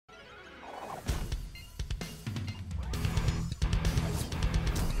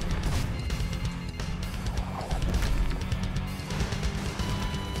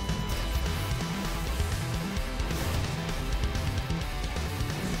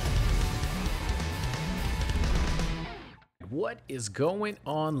What is going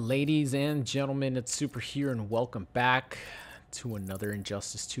on, ladies and gentlemen? It's Super here, and welcome back to another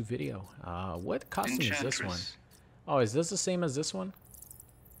Injustice 2 video. What costume is this one? Oh, is this the same as this one?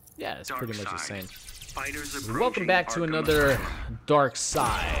 Yeah, it's pretty much the same. Welcome back to another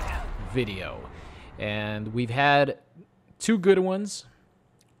Darkseid video. And we've had two good ones,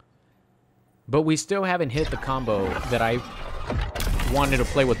 but we still haven't hit the combo that I wanted to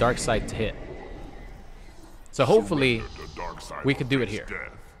play with Darkseid to hit. So hopefully we could do it here.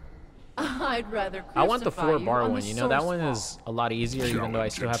 I'd rather I want the 4-bar one. You know, that one is a lot easier, even though I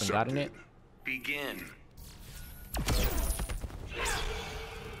still haven't gotten it. Begin.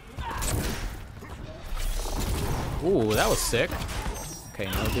 Ooh, that was sick. Okay,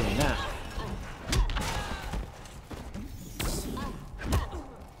 now we're doing that.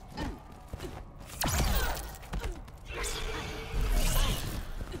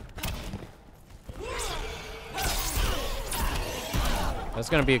 That's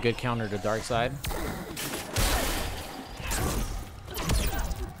gonna be a good counter to Darkseid.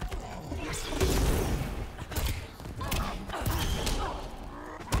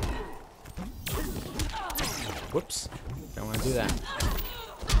 Whoops. Don't want to do that.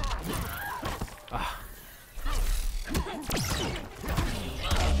 Ah.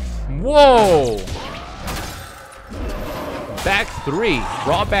 Whoa! Back 3.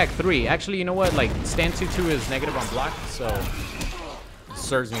 Raw back 3. Actually, you know what? Like, stand 2-2 is negative on block, so it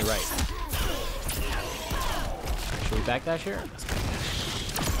serves me right. Should we backdash here? Let's backdash.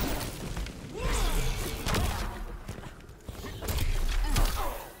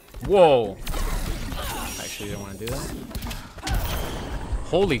 Whoa! Actually, don't want to do that.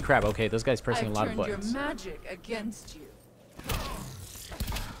 Holy crap! Okay, this guy's pressing a lot of buttons. Your magic against you.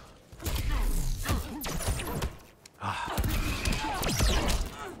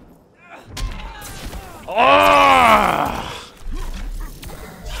 Oh!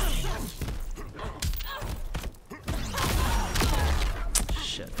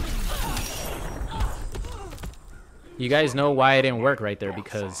 Shit. You guys know why it didn't work right there,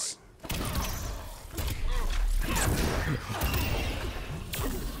 because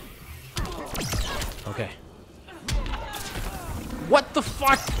okay. What the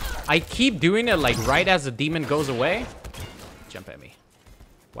fuck? I keep doing it like right as the demon goes away. Jump at me.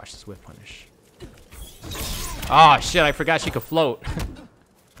 Watch this whip punish. Oh shit, I forgot she could float.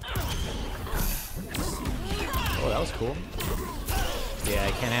 Oh, that was cool. Yeah,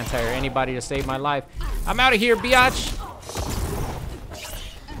 I can't anti-air anybody to save my life. I'm out of here, biatch.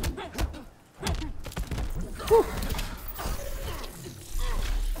 Whew.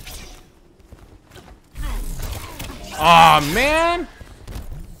 Oh man.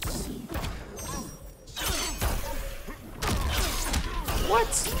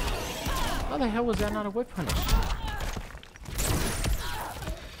 What? How the hell was that not a whip punish?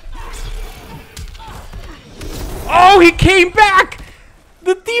 Oh, he came back!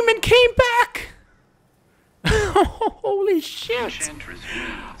 The demon came back! Holy shit!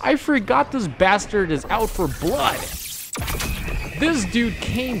 I forgot this bastard is out for blood. This dude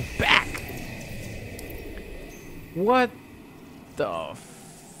came back. What the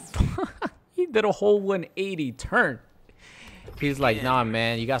fuck? He did a whole 180 turn. He's like, nah,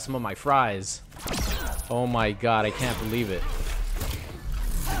 man, you got some of my fries. Oh my god, I can't believe it.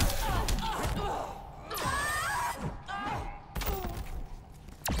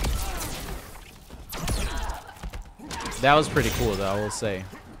 That was pretty cool, though, I will say.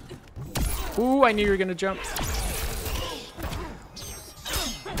 Ooh, I knew you were gonna jump.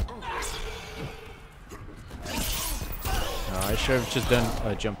 I should have just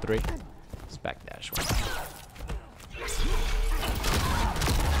done jump 3. Let's backdash one.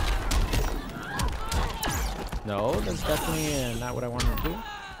 No, that's definitely not what I wanted to do.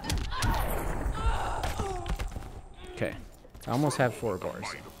 Okay. I almost have 4 bars.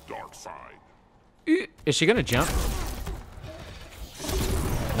 Is she gonna jump?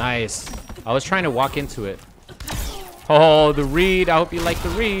 Nice. I was trying to walk into it. Oh, the read. I hope you like the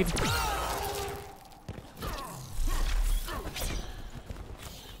read.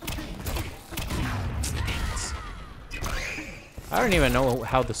 I don't even know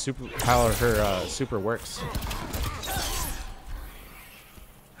how the her super works.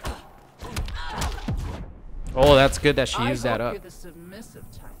 Oh, that's good that she used that up. You're the submissive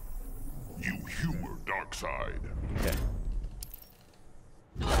type. You humor Darkseid. Okay.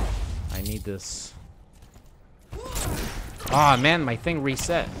 I need this. Ah, man, my thing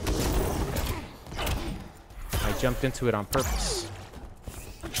reset. I jumped into it on purpose.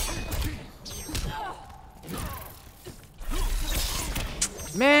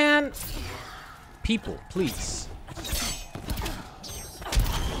 Man! People, please.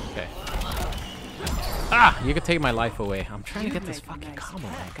 Ah, you could take my life away. I'm trying to get this fucking combo,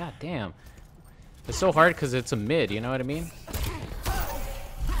 man. God damn. It's so hard because it's a mid, you know what I mean?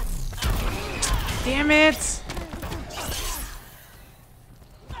 Damn it!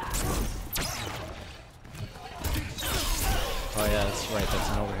 Oh yeah, that's right. That's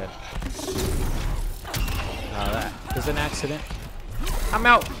an overhead. That is an accident. I'm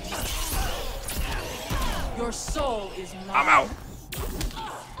out. Your soul is mine. I'm out.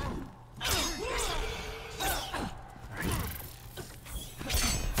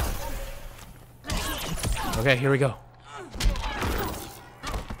 Okay, here we go.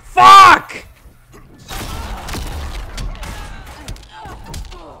 Fuck!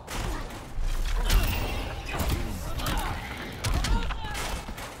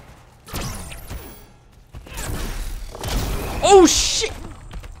 Oh shit!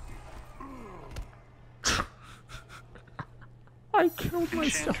 I killed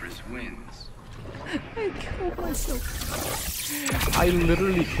myself. I killed myself. I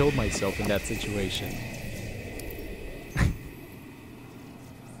literally killed myself in that situation.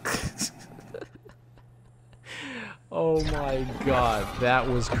 Oh my god, that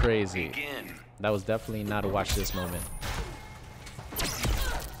was crazy. That was definitely not a watch this moment.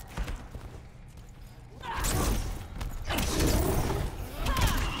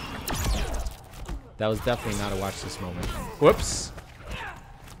 That was definitely not a watch this moment. Whoops.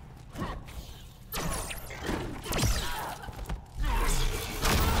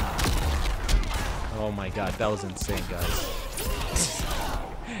 Oh my god, that was insane, guys.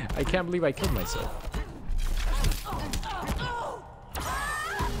 I can't believe I killed myself.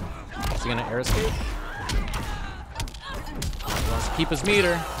 Is he gonna air escape? He wants to keep his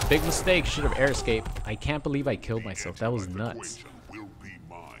meter. Big mistake, should have air escaped. I can't believe I killed myself. That was nuts.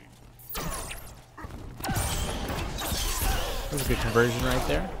 That was a good conversion right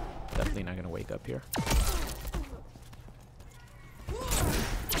there. Definitely not gonna wake up here.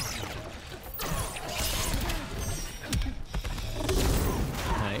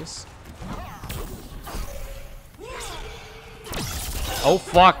 Nice. Oh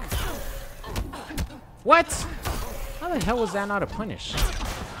fuck! What? How the hell was that not a punish?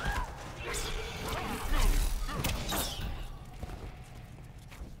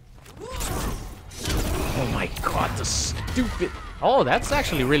 Oh my god, the stupid... Oh, that's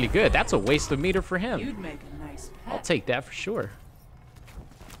actually really good. That's a waste of meter for him. You'd make a nice pet. I'll take that for sure.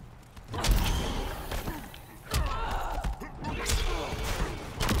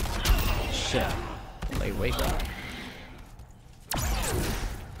 Shit. Late wake up.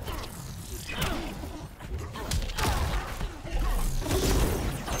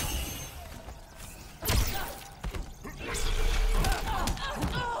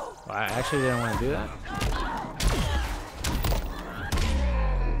 I actually didn't want to do that.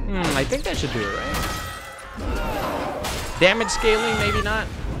 I think that should do it, right? Damage scaling, maybe not.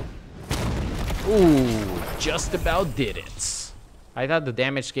 Ooh, just about did it. I thought the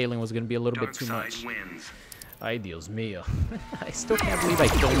damage scaling was going to be a little bit too much. Ay, Dios mío. I still can't believe I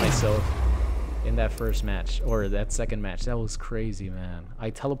killed myself in that first match, or that second match. That was crazy, man.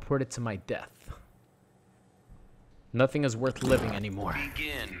 I teleported to my death. Nothing is worth living anymore.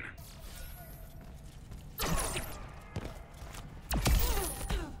 Begin.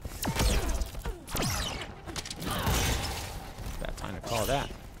 Bad time to call that.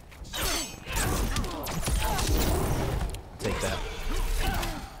 Take that.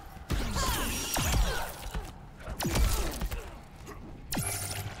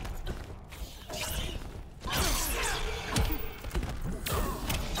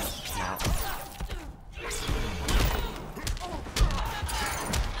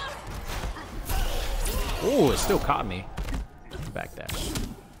 Ooh, it still caught me. Back dash.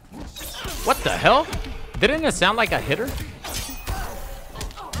 What the hell? Didn't it sound like I hit her?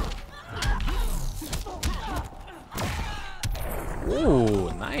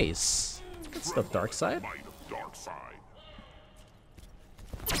 Ooh, nice. Good stuff, Darkseid.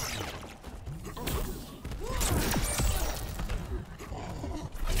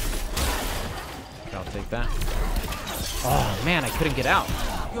 I'll take that. Oh man, I couldn't get out.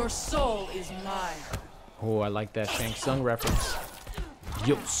 Your soul is mine. Oh, I like that Shang Tsung reference.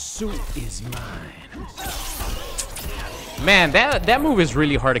 Your soul is mine. Man, that move is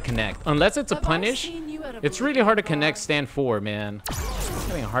really hard to connect. Unless it's a punish, it's really hard to connect stand 4, man. I'm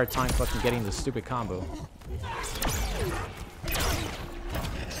having a hard time fucking getting this stupid combo.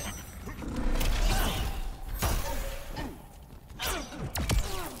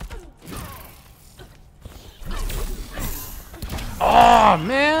 Oh,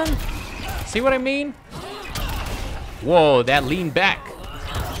 man. See what I mean? Whoa, that lean back.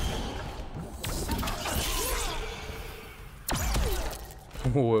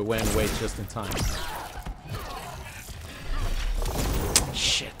 Ooh, it went away just in time.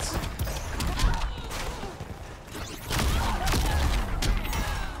 Shit.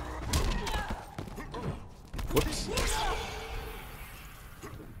 Whoops.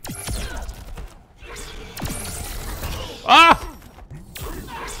 Ah!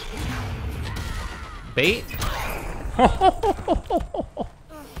 Bait?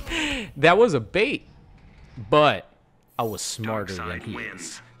 That was a bait, but I was smarter than he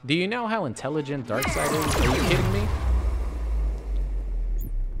is. Do you know how intelligent Darkseid is? Are you kidding me?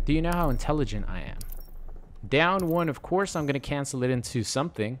 Do you know how intelligent I am? Down one, of course I'm gonna cancel it into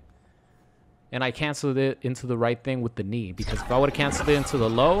something. And I canceled it into the right thing with the knee, because if I would have canceled it into the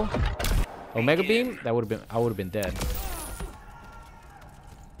low Omega Beam, that would have been, I would have been dead.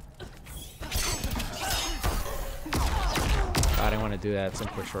 I didn't want to do that.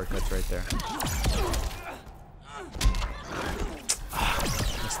 Simple shortcuts right there.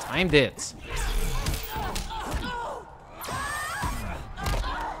 Mistimed it.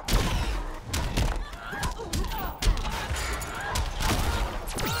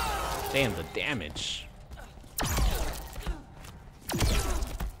 Damn, the damage.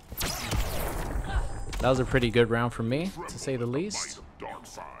 That was a pretty good round for me, to say the least.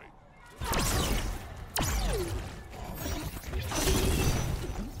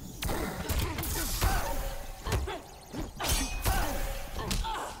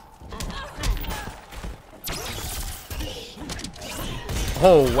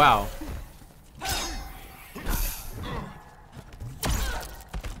 Oh, wow.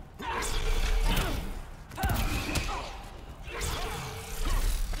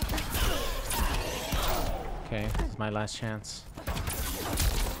 Okay, this is my last chance.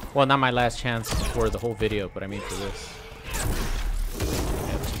 Well, not my last chance for the whole video, but I mean for this.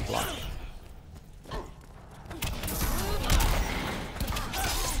 Yeah, just block.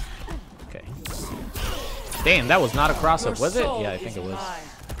 Okay. Damn, that was not a cross-up, was it? Yeah, I think it was.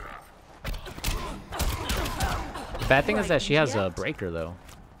 The bad thing is that she has a breaker, though.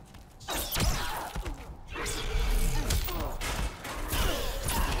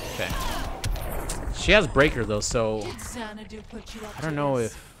 Okay. She has breaker, though, so I don't know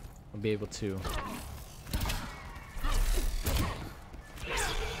if I'll be able to.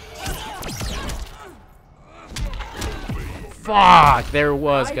 Fuck, there it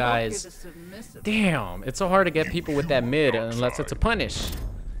was, guys. Damn, it's so hard to get people with that mid unless it's a punish.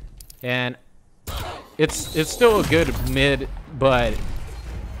 And it's still a good mid, but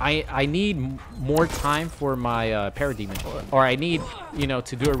I need more time for my parademon, or I need, you know,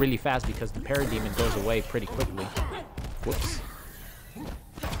 to do it really fast because the parademon goes away pretty quickly. Whoops.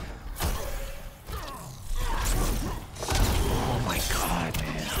 Oh my god,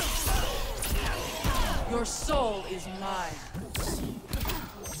 man. Your soul is mine.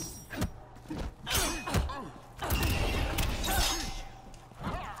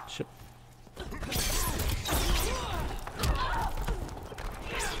 Shit.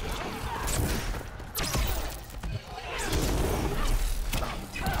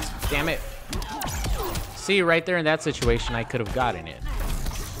 Damn it. See, right there in that situation, I could have gotten it.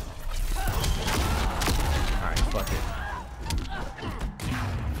 Alright, fuck it.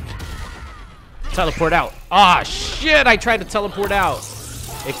 Teleport out. Ah, shit, I tried to teleport out.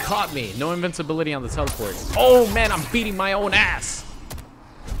 It caught me. No invincibility on the teleport. Oh, man, I'm beating my own ass.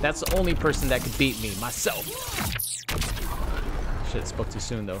 That's the only person that could beat me, myself. Shit, spoke too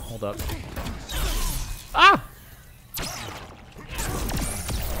soon, though. Hold up. Ah!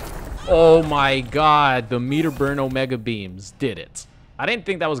 Oh my god, the meter burn Omega Beams did it. I didn't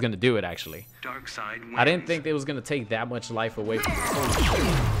think that was going to do it, actually. Darkseid I didn't think it was going to take that much life away from me.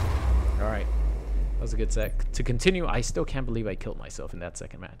 Alright. That was a good set. To continue, I still can't believe I killed myself in that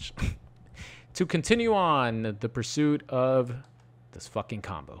second match. To continue on the pursuit of this fucking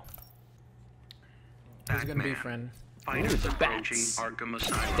combo. Who's going to be, friend? Ooh, the bats.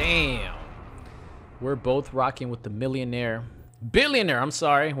 Damn. We're both rocking with the millionaire. Billionaire, I'm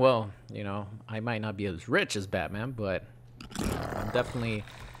sorry. Well, you know, I might not be as rich as Batman, but I'm definitely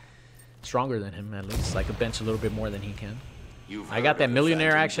stronger than him, at least. I could bench a little bit more than he can. I got that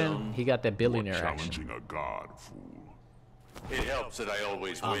millionaire action. He got that billionaire action. Challenging a god, fool. It helps that I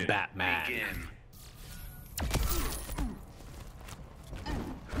always I'm win. Batman. Begin.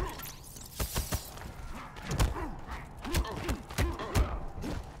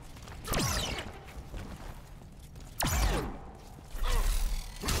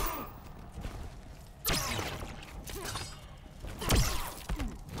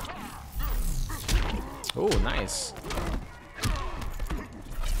 Oh, nice.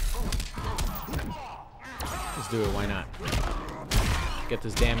 Let's do it, why not? get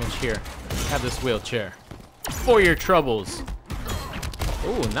this damage. Here, have this wheelchair. For your troubles.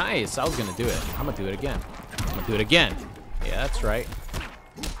 Oh, nice. I was gonna do it. I'm gonna do it again. I'm gonna do it again. Yeah, that's right.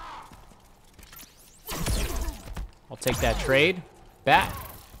 I'll take that trade. Bat.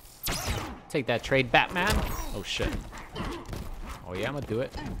 Take that trade, Batman. Oh, shit. Oh, yeah, I'm gonna do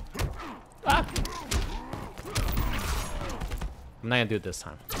it. Ah! I'm not gonna do it this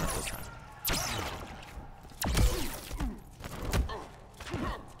time. I'm not this time.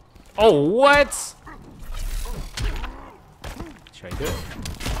 Oh, what? Should I do it?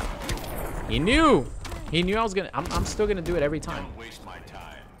 He knew. He knew I was gonna. I'm still gonna do it every time. Don't waste my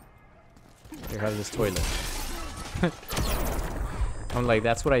time. Here, have this toilet. I'm like,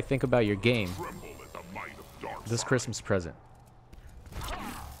 that's what I think about your game. This Christmas present.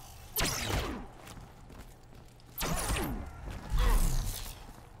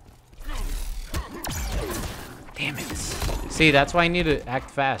 Damn it. See, that's why I need to act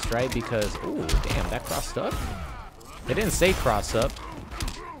fast, right? Because, ooh, damn, that crossed up? It didn't say cross up.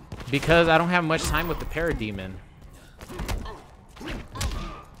 Because I don't have much time with the parademon.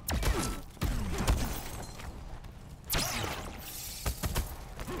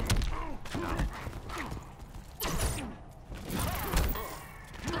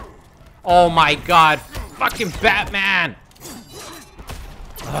 Oh my god, fucking Batman!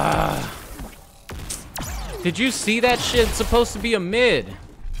 Did you see that shit? It's supposed to be a mid.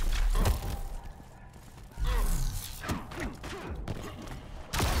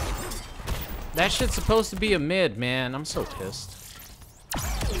 That shit's supposed to be a mid, man. I'm so pissed.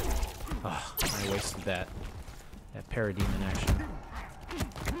 Oh, I wasted that parademon action.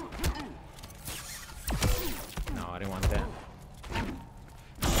 No, I didn't want that.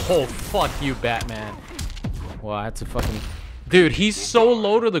 Oh, fuck you, Batman. Well, that's a fucking... Dude, he's so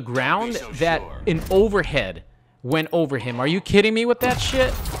low to the ground that an overhead went over him. Are you kidding me with that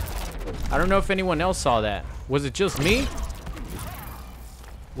shit? I don't know if anyone else saw that. Was it just me?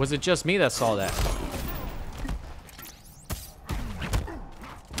 Was it just me that saw that?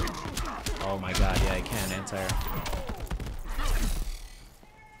 Oh my god, yeah, I can anti-air.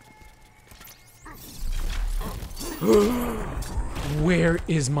 Where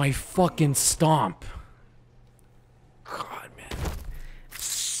is my fucking stomp? God, man.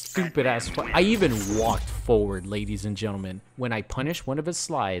 Stupid ass. I even walked forward, ladies and gentlemen. When I punished one of his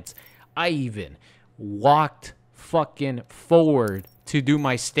slides, I even walked fucking forward to do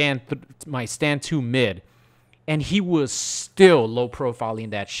my stand 2 mid. And he was still low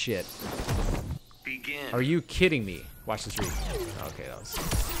profiling that shit. Begin. Are you kidding me? Watch this read. Okay,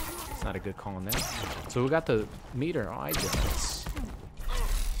 that's not a good call on that. So we got the meter. Oh, I did this.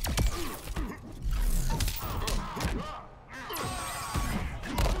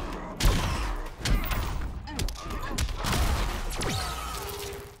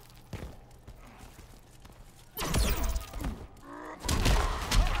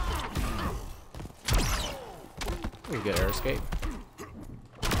 We get air escape.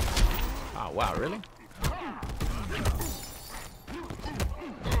 Oh wow, really?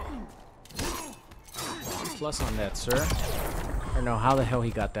 Plus on that, sir. I don't know how the hell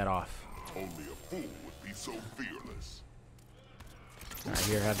he got that off. Only a fool would be so fearless. Alright,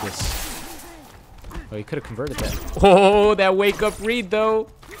 here, have this. Oh, he could have converted that. Oh, that wake up read though.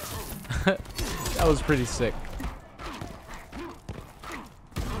 That was pretty sick.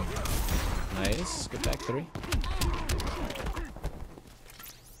 Nice. Get back 3.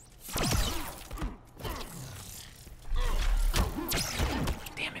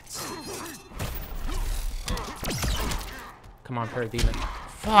 Damn it. Come on, parademon.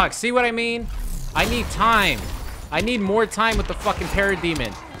 Fuck, see what I mean? I need time. I need more time with the fucking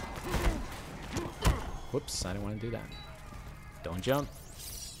parademon. Whoops, I didn't want to do that. Don't jump.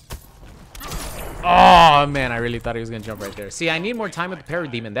 Oh, man, I really thought he was going to jump right there. See, I need more time with the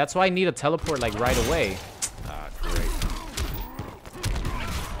parademon. That's why I need a teleport, like, right away. Ah, great.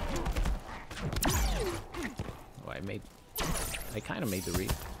 Oh, I kind of made the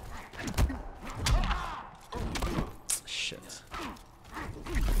read. Shit.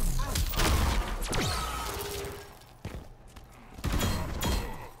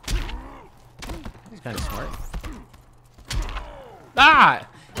 He's kind of smart. Ah!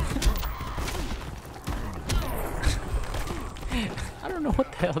 I don't know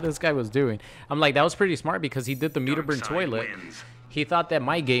what the hell this guy was doing. I'm like, that was pretty smart because he did the meter burn toilet. He thought that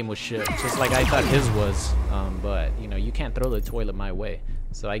my game was shit, just like I thought his was. But, you know, you can't throw the toilet my way.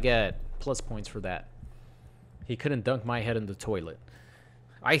 So I get plus points for that. He couldn't dunk my head in the toilet.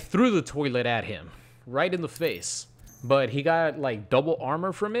 I threw the toilet at him, right in the face. But he got, like, double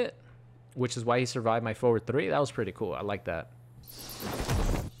armor from it, which is why he survived my forward 3. That was pretty cool. I like that.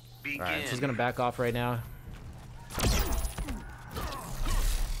 Begin. Alright, so he's gonna back off right now.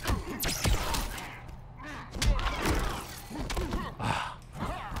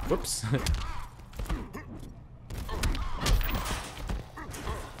 Whoops.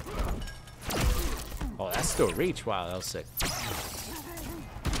 Oh, that's still reach. Wow, that was sick.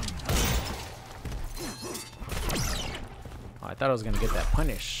 Oh, I thought I was gonna get that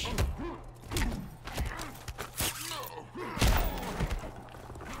punish.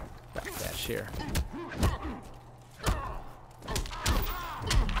 Backdash here.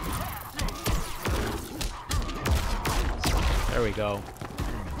 There we go.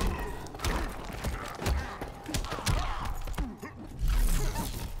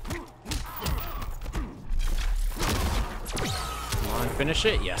 Finish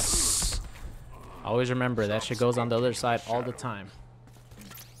it? Yes. Always remember that shit goes on the other side all the time.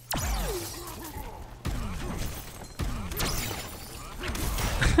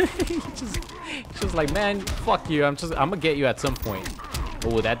 just like, man, fuck you. I'm gonna get you at some point.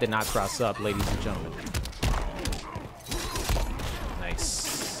 Oh, that did not cross up, ladies and gentlemen.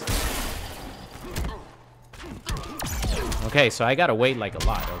 Nice. Okay, so I gotta wait like a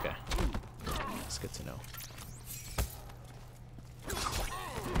lot. Okay. That's good to know.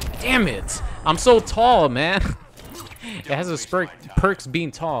 Damn it! I'm so tall, man. It has its perks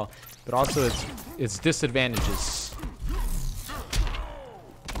being tall, but also its disadvantages.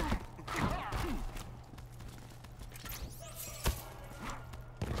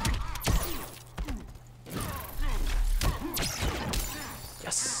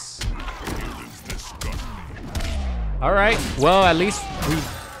 Yes. All right. Well, at least we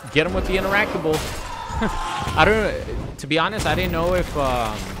get him with the interactable. I don't. To be honest, I didn't know if.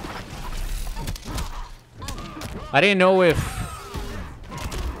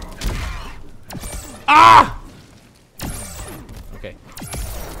 Ah! Okay.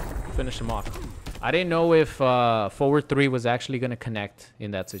 Finish him off. I didn't know if forward 3 was actually going to connect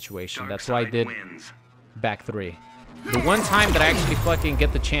in that situation. That's why I did back 3. The one time that I actually fucking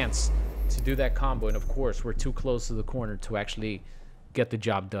get the chance to do that combo, and of course, we're too close to the corner to actually get the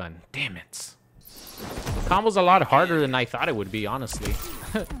job done. Damn it. The combo's a lot harder than I thought it would be, honestly.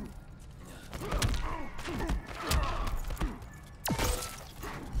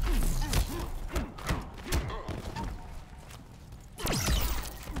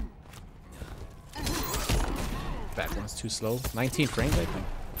 Back one's too slow. 19 frames, I think.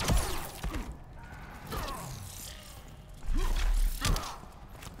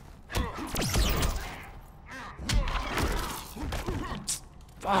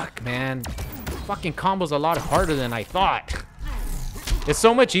 Fuck, man. Fucking combo's a lot harder than I thought. It's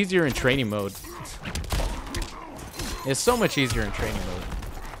so much easier in training mode. It's so much easier in training mode.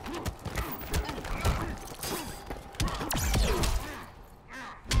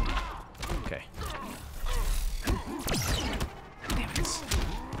 Okay. Damn it.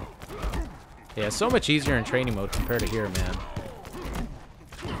 Yeah, it's so much easier in training mode compared to here, man.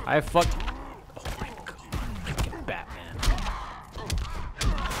 I fucked. Oh my god. Freaking Batman.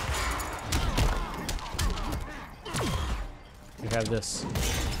 We have this.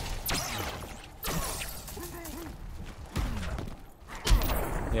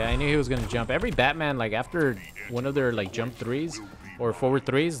 Yeah, I knew he was gonna jump. Every Batman, like after one of their like jump 3s or forward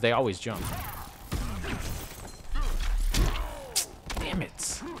 3s, they always jump. Damn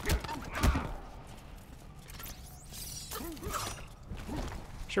it.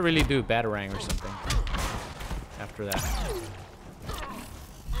 Should really do Batarang or something after that.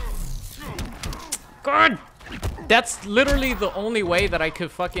 God! That's literally the only way that I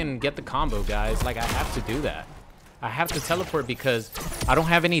could fucking get the combo, guys. Like, I have to do that. I have to teleport because I don't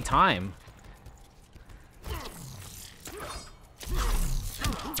have any time.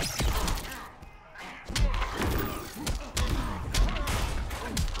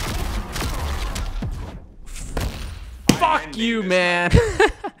 Fuck you, man.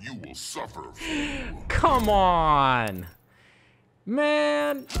 You will suffer. Come on.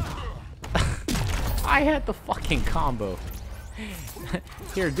 Man. I had the fucking combo.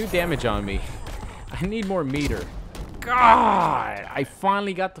 Here, do damage on me. I need more meter. God, I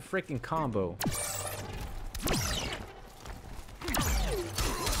finally got the freaking combo.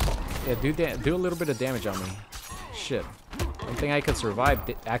 Yeah, do a little bit of damage on me. Shit. I don't think I could survive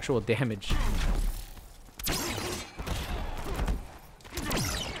actual damage.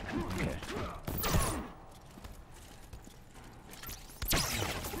 Okay.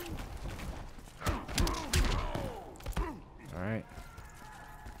 All right.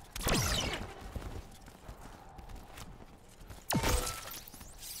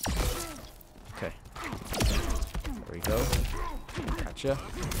 Okay. There we go. Gotcha.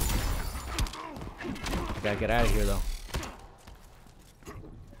 Gotta get out of here, though.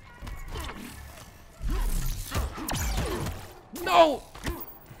 No!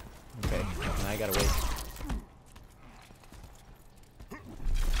 Okay, now I gotta wait.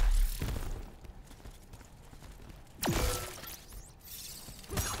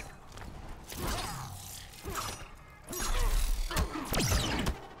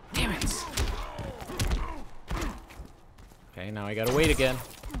 Damn it! Okay, now I gotta wait again.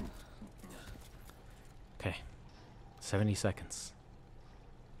 Okay, 70 seconds.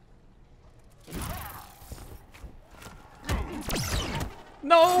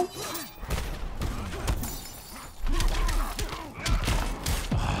 No!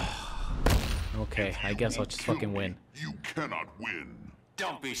 Okay, I guess I'll just fucking win. You cannot win.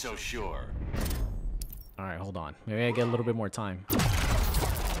 Don't be so sure. Alright, hold on. Maybe I get a little bit more time.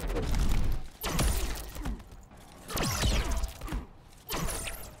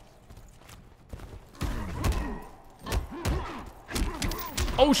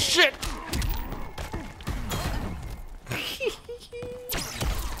 Oh shit!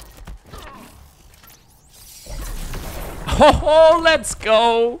 Oh, let's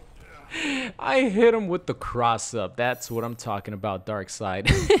go! I hit him with the cross up. That's what I'm talking about, Darkseid.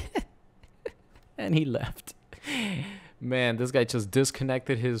 And he left. Man, this guy just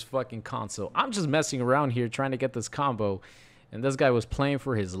disconnected his fucking console. I'm just messing around here trying to get this combo. And this guy was playing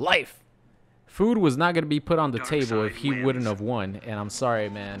for his life. Food was not going to be put on the table if he wouldn't have won. And I'm sorry,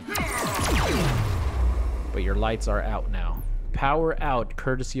 man. But your lights are out now. Power out,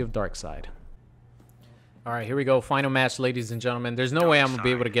 courtesy of Darkseid. All right, here we go. Final match, ladies and gentlemen. There's no way I'm going to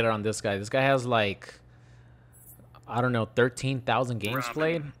be able to get it on this guy. This guy has like, I don't know, 13,000 games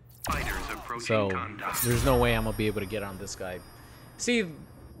played. So there's no way I'm going to be able to get on this guy. See,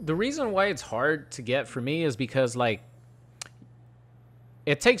 the reason why it's hard to get for me is because, like,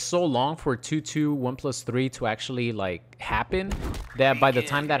 it takes so long for 2-2, 1+3 to actually, like, happen that by the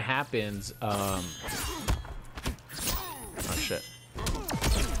time that happens, oh, shit.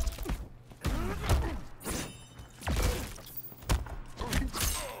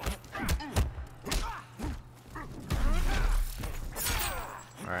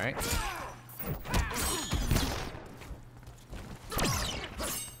 All right.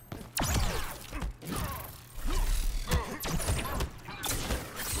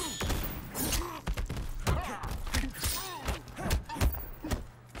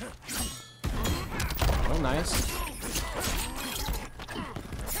 Oh, nice.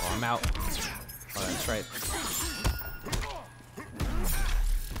 Oh, I'm out. Oh, that's right.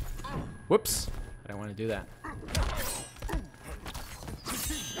 Whoops. I don't want to do that.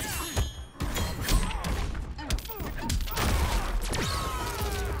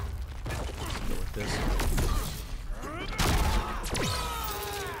 This.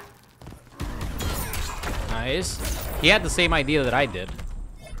 Nice. He had the same idea that I did.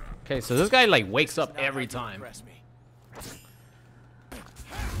 Okay, so this guy like wakes up every time.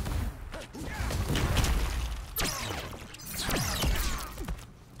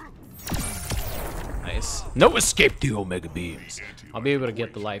 Nice. No escape the Omega beams. I'll be able to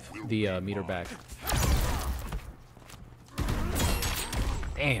get the meter back.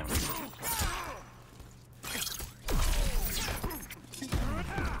 Damn.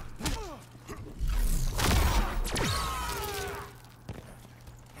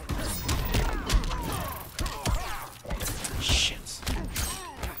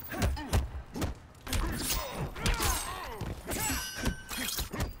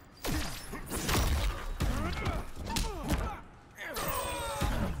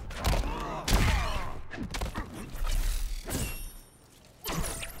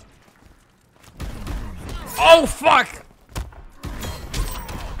 Oh, fuck!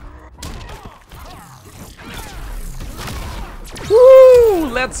 Woo!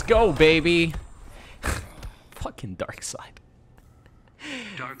 Let's go, baby. Fucking Darkseid.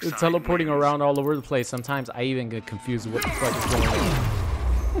 It's teleporting around all over the place. Sometimes I even get confused with what the fuck is going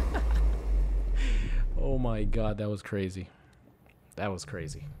on. Oh my god, that was crazy. That was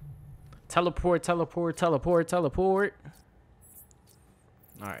crazy. Teleport, teleport, teleport, teleport.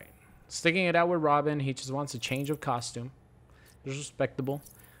 Alright. Sticking it out with Robin. He just wants a change of costume. It's respectable.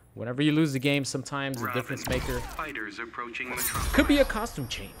 Whenever you lose the game, sometimes a difference maker could be a costume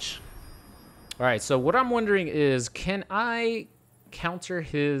change. Alright, so what I'm wondering is, can I counter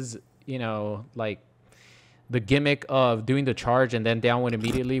his, you know, like, the gimmick of doing the charge and then down one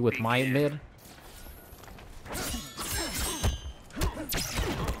immediately with my mid?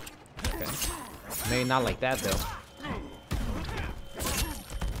 Okay. Maybe not like that, though.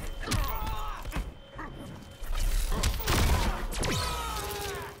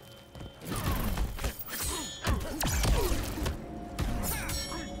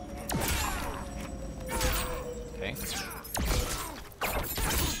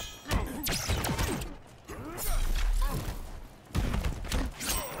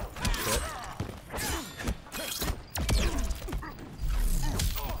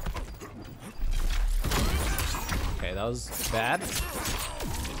 that was bad.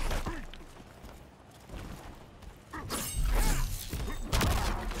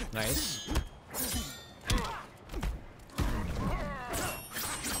 Nice.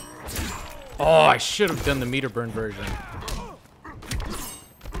 Oh, I should have done the meter burn version.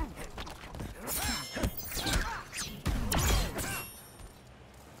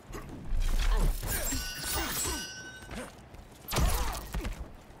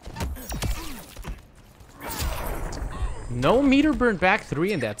 No meter burn back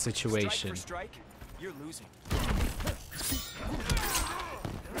 3 in that situation. Strike, you're losing.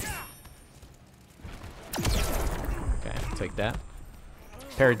 Okay, I'll take that.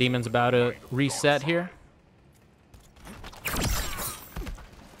 Parademon's about to reset here.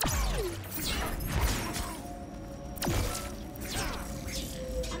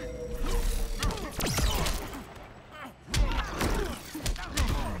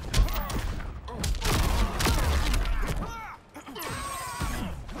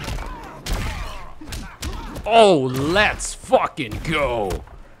 Oh, let's fucking go.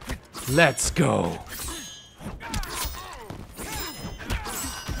 Let's go.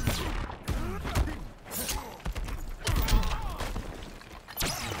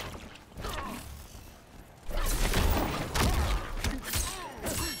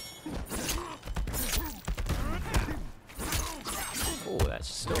 Oh,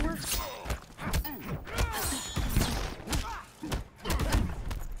 that's still.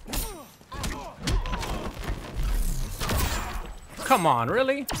 Come on,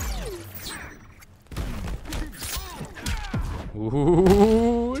 really?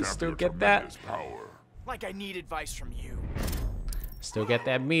 Ooh, still get that. Like I need advice from you. Still get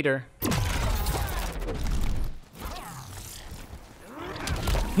that meter.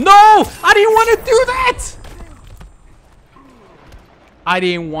 No! I didn't want to do that! I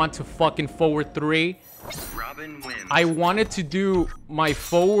didn't want to fucking forward 3. Robin wins. I wanted to do my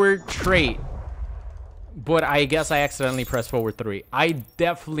forward trait, but I guess I accidentally pressed forward 3. I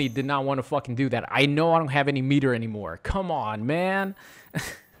definitely did not want to fucking do that. I know I don't have any meter anymore. Come on, man.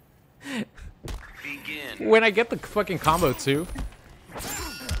 Begin. When I get the fucking combo too.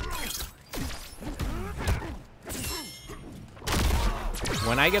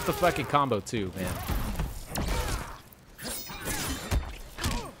 When I get the fucking combo too, man.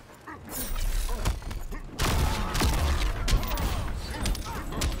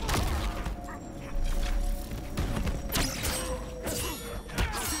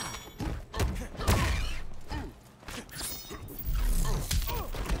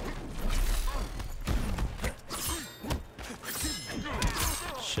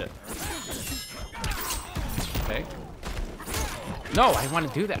 Shit. Okay. No, I want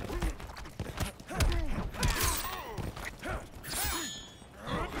to do that.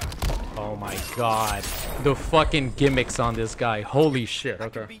 Oh my god. The fucking gimmicks on this guy. Holy shit.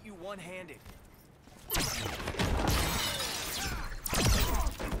 Okay. Beat you one-handed.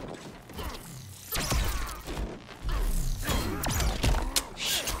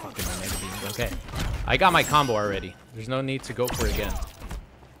 Shit, fucking my mega beams. Okay. I got my combo already. There's no need to go for it again.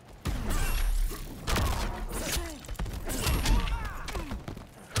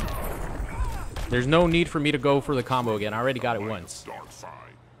 There's no need for me to go for the combo again. I already got it once. Darkseid.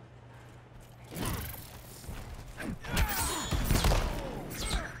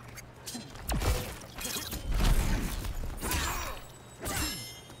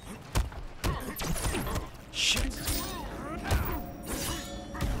 Shit.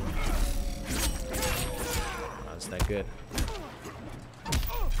 That's that good.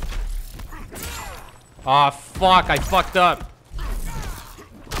 Aw, fuck. I fucked up.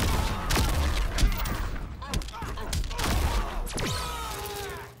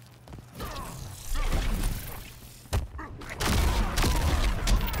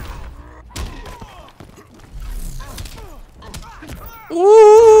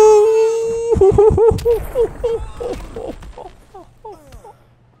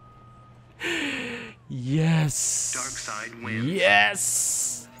 Yes. Darkseid wins.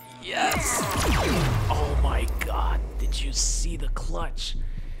 Yes. Yes. Oh my god. Did you see the clutch?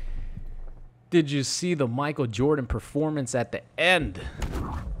 Did you see the Michael Jordan performance at the end?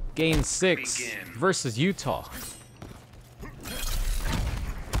 Game 6 Begin. versus Utah.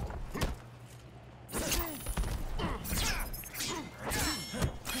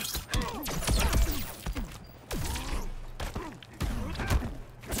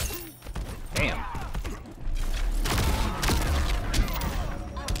 Damn.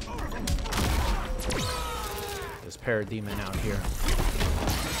 This parademon out here.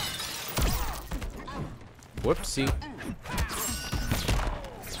 Whoopsie.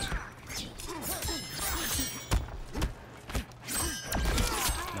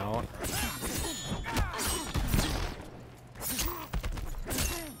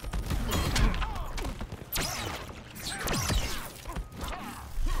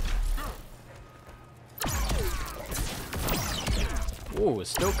 Ooh, it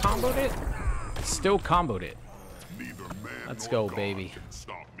still comboed it? Still comboed it. Neither man Let's nor go, God baby. can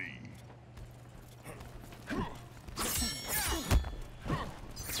stop me.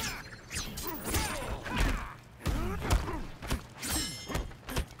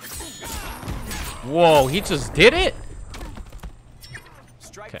 Whoa, he just did it?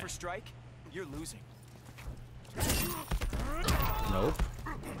 Strike Okay. for strike, you're losing. Nope.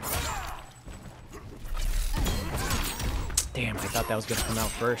 Damn, I thought that was gonna come out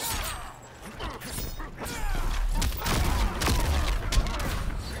first.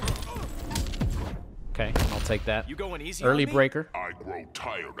 Okay, I'll take that. You going easy Early on me? breaker. I grow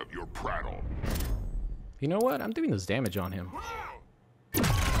tired of your prattle. You know what? I'm doing this damage on him.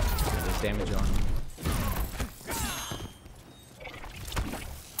 This damage on him.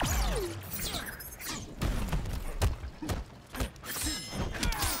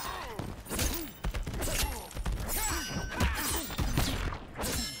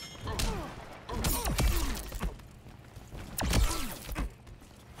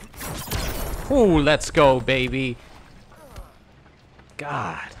 Ooh, let's go, baby.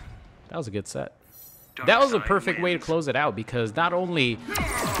 God, that was a good set. That was a Darkseid perfect way to wins. close it out because not only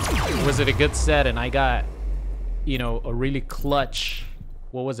was it a good set and I got, you know, a really clutch,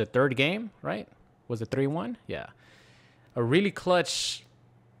 what was it, third game, right? Was it 3-1? Yeah. A really clutch,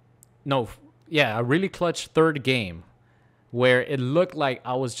 no, yeah, a really clutch third game where it looked like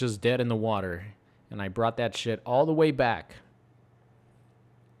I was just dead in the water and I brought that shit all the way back.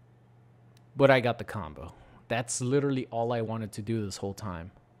 But I got the combo. That's literally all I wanted to do this whole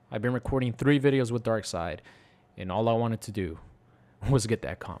time. I've been recording 3 videos with Darkseid, and all I wanted to do was get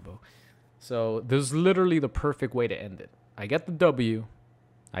that combo. So this is literally the perfect way to end it. I get the W,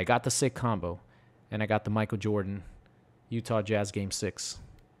 I got the sick combo, and I got the Michael Jordan Utah Jazz Game 6.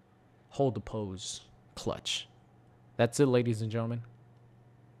 Hold the pose. Clutch. That's it, ladies and gentlemen.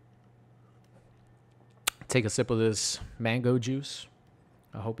 Take a sip of this mango juice.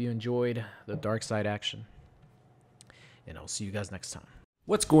 I hope you enjoyed the Darkseid action. And I'll see you guys next time.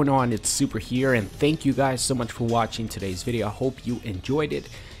 What's going on? It's Super here, and thank you guys so much for watching today's video. I hope you enjoyed it.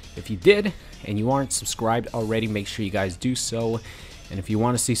 If you did, and you aren't subscribed already, make sure you guys do so. And if you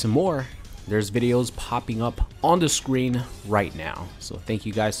want to see some more, there's videos popping up on the screen right now. So thank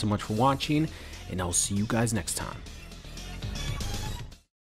you guys so much for watching, and I'll see you guys next time.